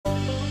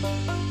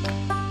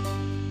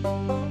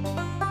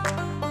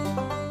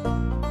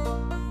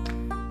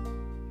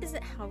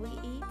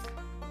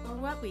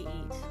what we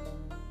eat.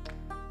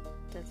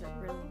 Does it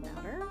really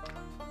matter?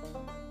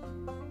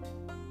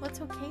 What's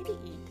okay to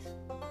eat?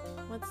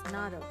 What's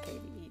not okay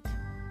to eat?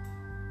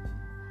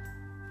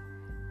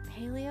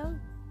 Paleo?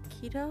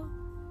 Keto?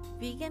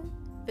 Vegan?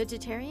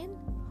 Vegetarian?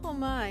 Oh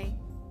my!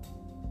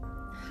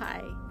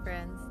 Hi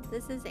friends,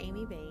 this is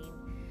Amy Bain.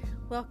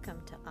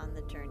 Welcome to On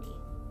the Journey.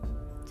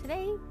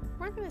 Today,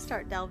 we're going to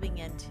start delving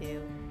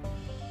into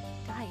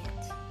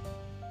diet.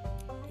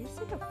 Is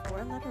it a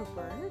 4-letter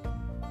word?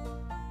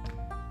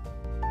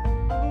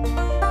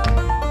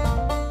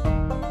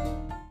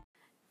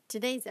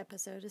 Today's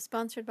episode is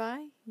sponsored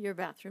by Your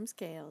Bathroom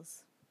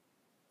Scales.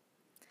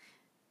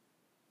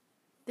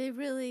 They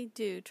really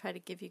do try to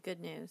give you good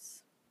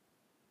news.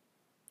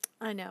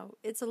 I know,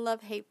 it's a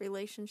love-hate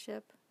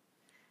relationship,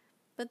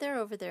 but they're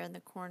over there in the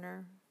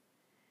corner,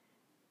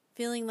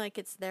 feeling like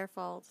it's their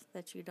fault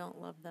that you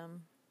don't love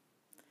them,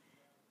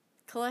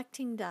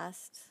 collecting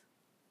dust.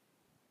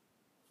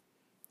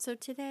 So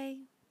today,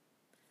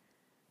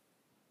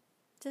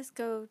 just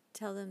go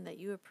tell them that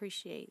you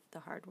appreciate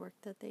the hard work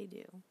that they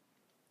do.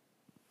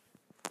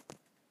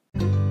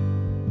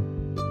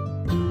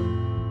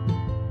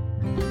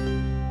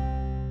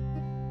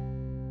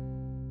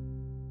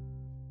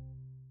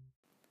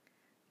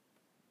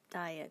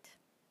 Diet.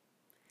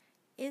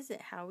 Is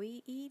it how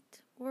we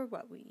eat or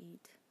what we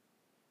eat?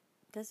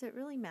 Does it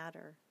really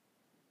matter?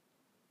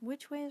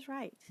 Which way is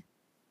right?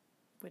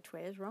 Which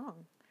way is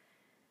wrong?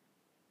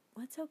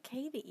 What's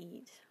okay to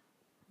eat?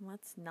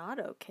 What's not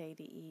okay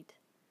to eat?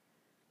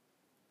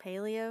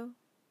 Paleo?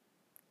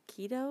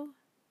 Keto?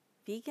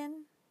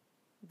 Vegan?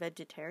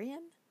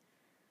 Vegetarian?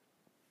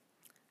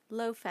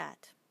 Low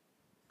fat?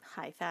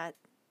 High fat?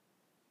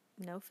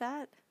 No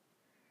fat?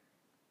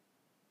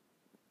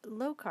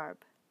 Low carb?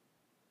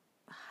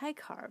 High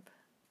carb?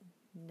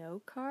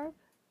 No carb?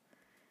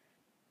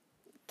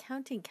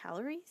 Counting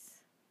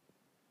calories?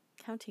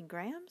 Counting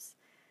grams?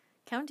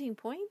 Counting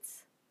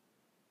points?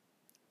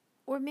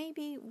 Or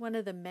maybe one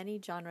of the many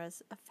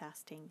genres of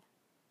fasting.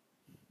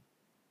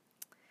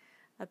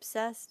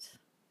 Obsessed,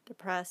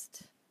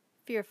 depressed,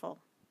 fearful,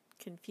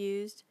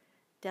 confused,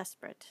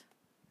 desperate,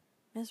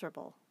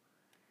 miserable.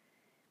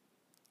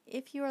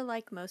 If you are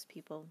like most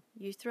people,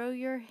 you throw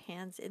your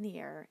hands in the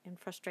air in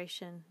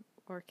frustration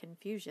or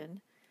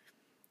confusion.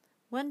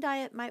 One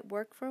diet might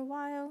work for a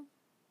while,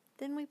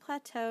 then we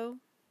plateau,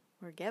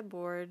 or get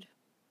bored,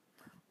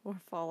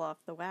 or fall off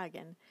the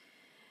wagon,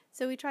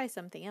 so we try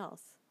something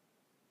else.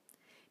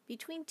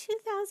 Between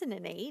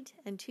 2008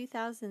 and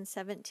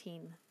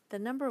 2017, the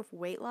number of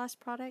weight loss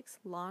products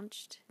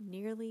launched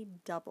nearly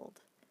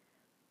doubled.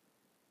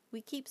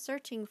 We keep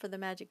searching for the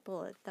magic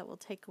bullet that will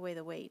take away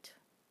the weight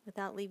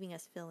without leaving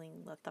us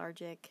feeling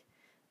lethargic,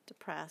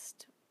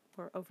 depressed,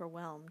 or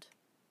overwhelmed.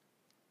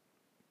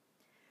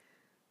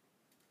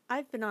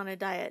 I've been on a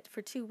diet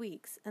for 2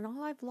 weeks, and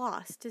all I've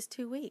lost is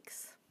 2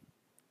 weeks.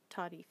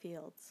 Toddy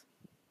Fields.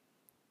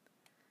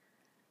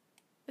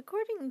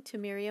 According to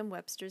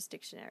Merriam-Webster's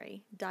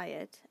dictionary,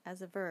 diet,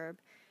 as a verb,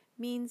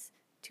 means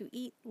to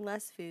eat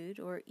less food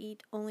or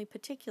eat only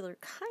particular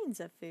kinds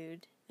of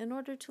food in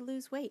order to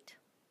lose weight.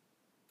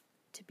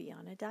 To be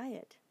on a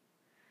diet.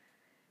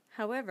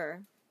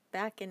 However,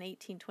 back in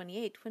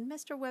 1828, when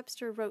Mr.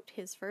 Webster wrote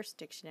his first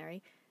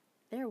dictionary,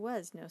 there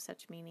was no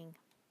such meaning.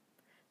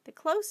 The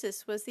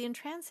closest was the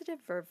intransitive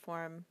verb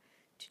form,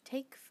 to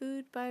take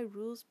food by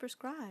rules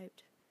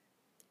prescribed,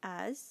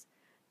 as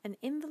an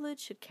invalid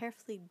should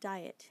carefully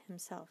diet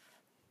himself.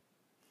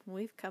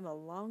 We've come a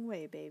long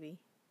way, baby.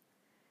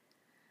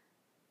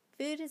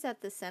 Food is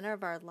at the center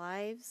of our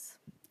lives,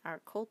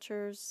 our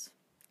cultures,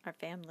 our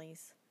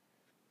families.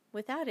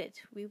 Without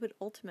it, we would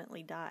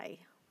ultimately die.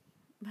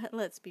 But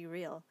let's be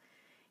real.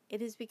 It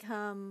has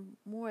become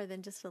more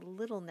than just a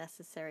little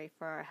necessary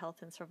for our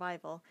health and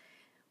survival.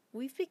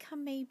 We've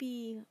become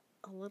maybe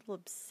a little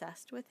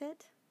obsessed with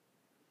it.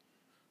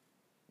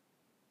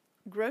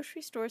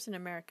 Grocery stores in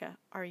America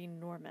are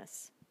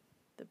enormous.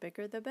 The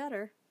bigger the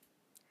better.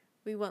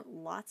 We want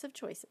lots of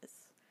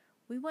choices.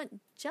 We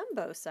want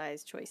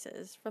jumbo-sized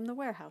choices from the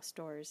warehouse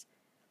stores.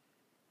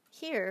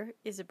 Here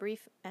is a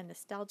brief and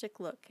nostalgic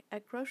look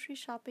at grocery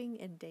shopping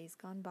in days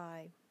gone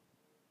by.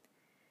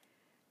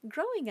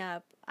 Growing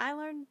up, I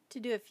learned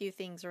to do a few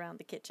things around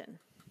the kitchen.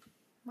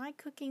 My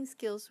cooking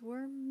skills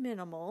were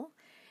minimal,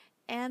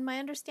 and my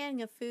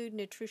understanding of food,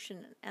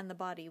 nutrition, and the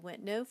body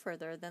went no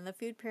further than the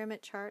food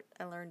pyramid chart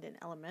I learned in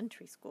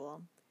elementary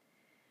school.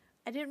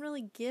 I didn't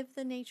really give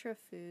the nature of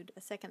food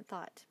a second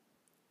thought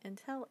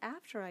until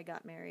after I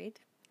got married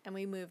and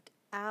we moved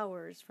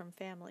hours from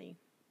family.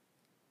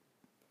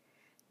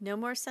 No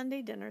more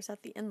Sunday dinners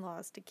at the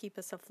in-laws to keep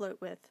us afloat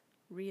with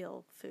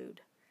real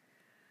food.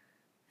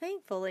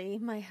 Thankfully,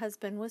 my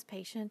husband was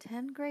patient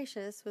and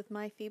gracious with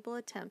my feeble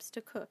attempts to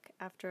cook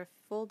after a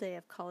full day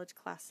of college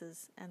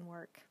classes and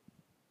work.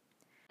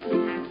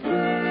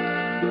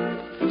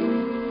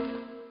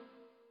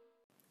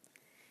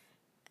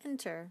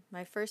 Enter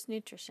my first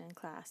nutrition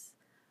class,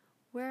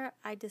 where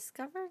I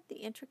discovered the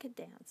intricate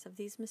dance of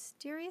these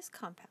mysterious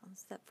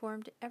compounds that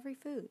formed every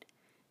food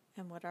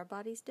and what our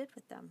bodies did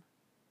with them.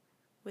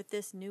 With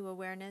this new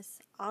awareness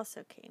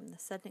also came the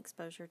sudden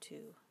exposure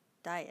to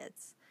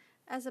diets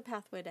as a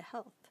pathway to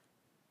health.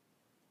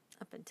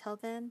 Up until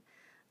then,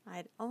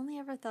 I'd only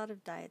ever thought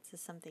of diets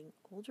as something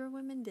older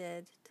women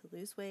did to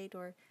lose weight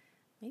or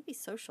maybe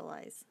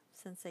socialize,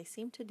 since they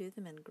seemed to do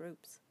them in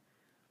groups.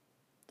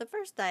 The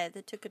first diet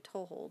that took a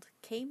toehold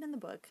came in the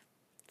book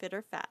Fit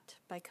or Fat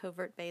by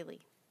Covert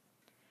Bailey.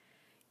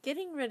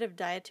 Getting rid of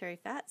dietary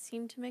fat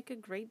seemed to make a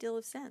great deal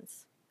of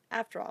sense.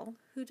 After all,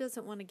 who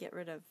doesn't want to get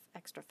rid of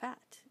extra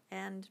fat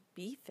and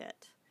be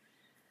fit?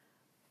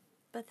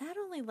 But that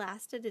only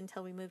lasted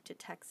until we moved to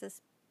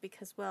Texas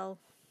because, well,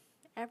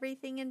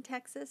 everything in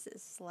Texas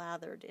is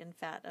slathered in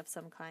fat of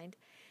some kind,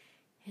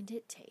 and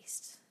it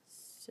tastes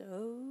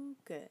so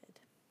good.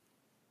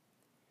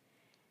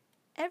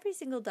 Every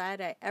single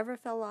diet I ever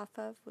fell off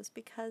of was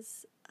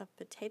because of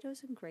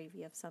potatoes and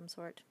gravy of some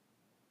sort.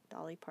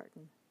 Dolly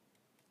Parton.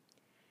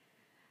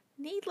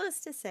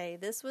 Needless to say,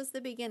 this was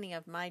the beginning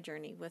of my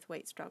journey with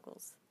weight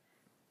struggles.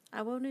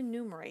 I won't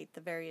enumerate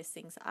the various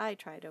things I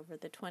tried over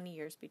the 20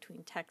 years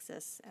between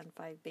Texas and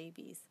 5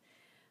 babies,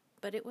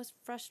 but it was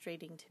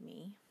frustrating to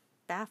me,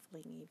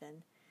 baffling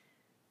even.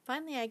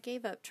 Finally, I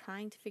gave up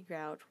trying to figure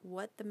out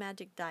what the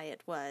magic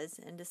diet was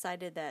and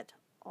decided that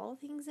all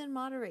things in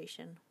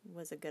moderation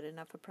was a good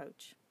enough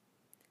approach.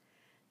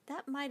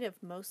 That might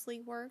have mostly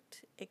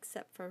worked,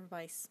 except for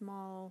my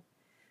small-ish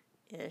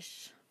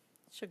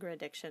sugar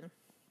addiction.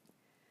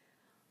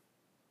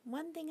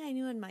 One thing I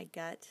knew in my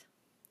gut,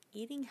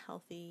 eating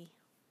healthy,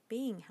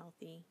 being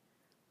healthy,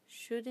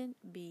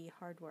 shouldn't be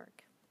hard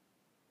work.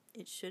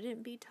 It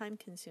shouldn't be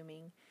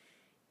time-consuming.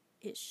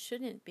 It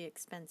shouldn't be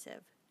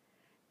expensive.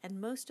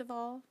 And most of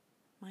all,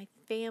 my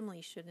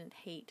family shouldn't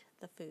hate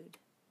the food.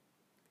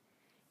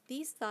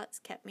 These thoughts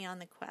kept me on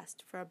the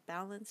quest for a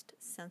balanced,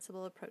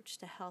 sensible approach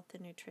to health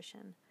and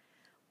nutrition,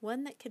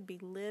 one that could be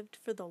lived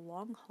for the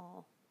long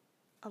haul,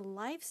 a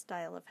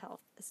lifestyle of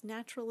health as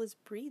natural as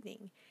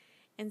breathing,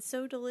 and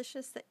so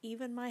delicious that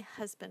even my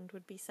husband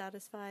would be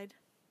satisfied.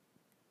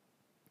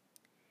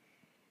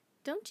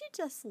 Don't you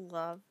just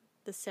love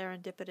the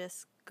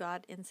serendipitous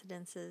God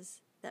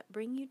incidences that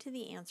bring you to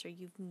the answer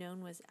you've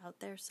known was out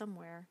there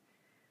somewhere?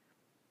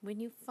 When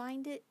you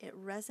find it, it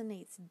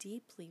resonates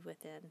deeply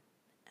within,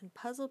 and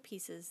puzzle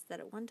pieces that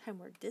at one time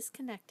were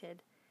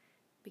disconnected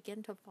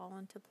begin to fall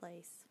into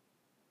place.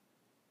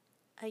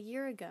 A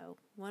year ago,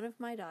 one of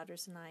my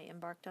daughters and I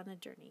embarked on a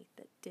journey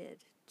that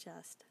did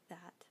just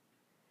that.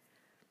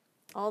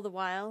 All the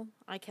while,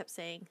 I kept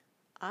saying,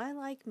 I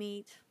like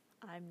meat,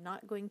 I'm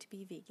not going to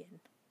be vegan.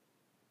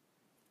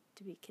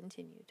 To be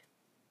continued.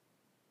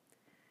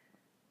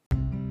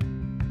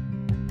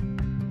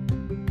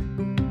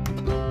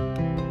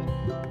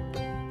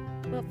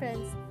 Well,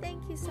 friends,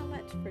 thank you so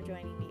much for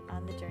joining me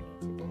on the journey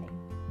today.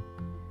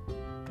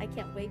 I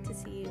can't wait to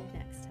see you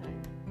next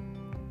time.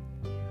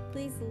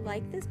 Please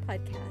like this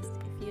podcast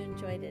if you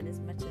enjoyed it as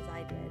much as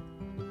I did.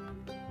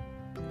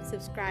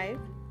 Subscribe,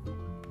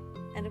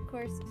 and of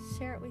course,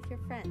 share it with your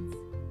friends.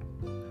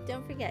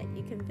 Don't forget,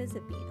 you can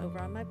visit me over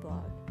on my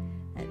blog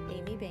at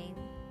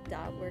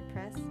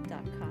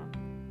amybain.wordpress.com.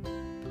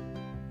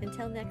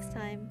 Until next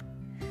time,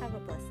 have a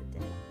blessed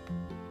day.